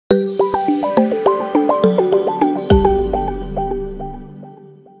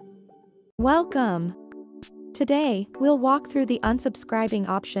Welcome! Today, we'll walk through the unsubscribing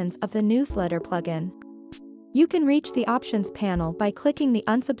options of the newsletter plugin. You can reach the options panel by clicking the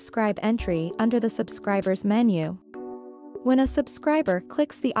unsubscribe entry under the subscribers menu. When a subscriber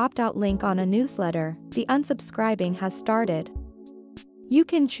clicks the opt-out link on a newsletter, the unsubscribing has started. You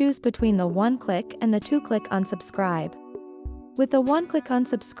can choose between the one-click and the two-click unsubscribe. With the one-click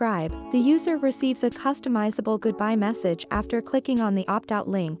unsubscribe, the user receives a customizable goodbye message after clicking on the opt-out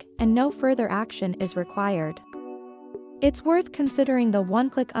link, and no further action is required. It's worth considering the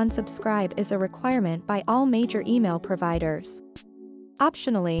one-click unsubscribe is a requirement by all major email providers.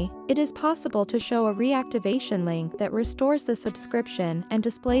 Optionally, it is possible to show a reactivation link that restores the subscription and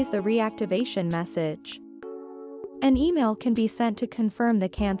displays the reactivation message. An email can be sent to confirm the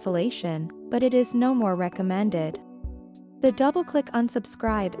cancellation, but it is no more recommended. The double-click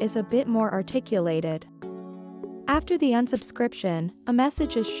unsubscribe is a bit more articulated. After the unsubscription, a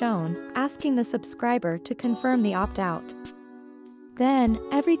message is shown, asking the subscriber to confirm the opt-out. Then,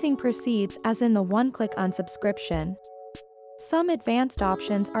 everything proceeds as in the one-click unsubscription. Some advanced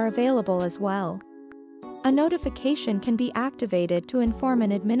options are available as well. A notification can be activated to inform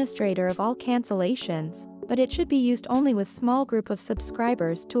an administrator of all cancellations, but it should be used only with small group of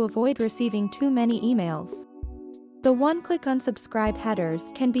subscribers to avoid receiving too many emails. The one-click unsubscribe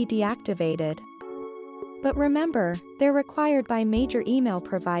headers can be deactivated. But remember, they're required by major email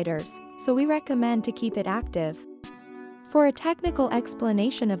providers, so we recommend to keep it active. For a technical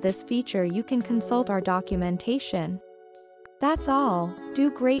explanation of this feature, you can consult our documentation. That's all. Do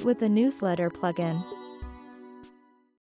great with the newsletter plugin.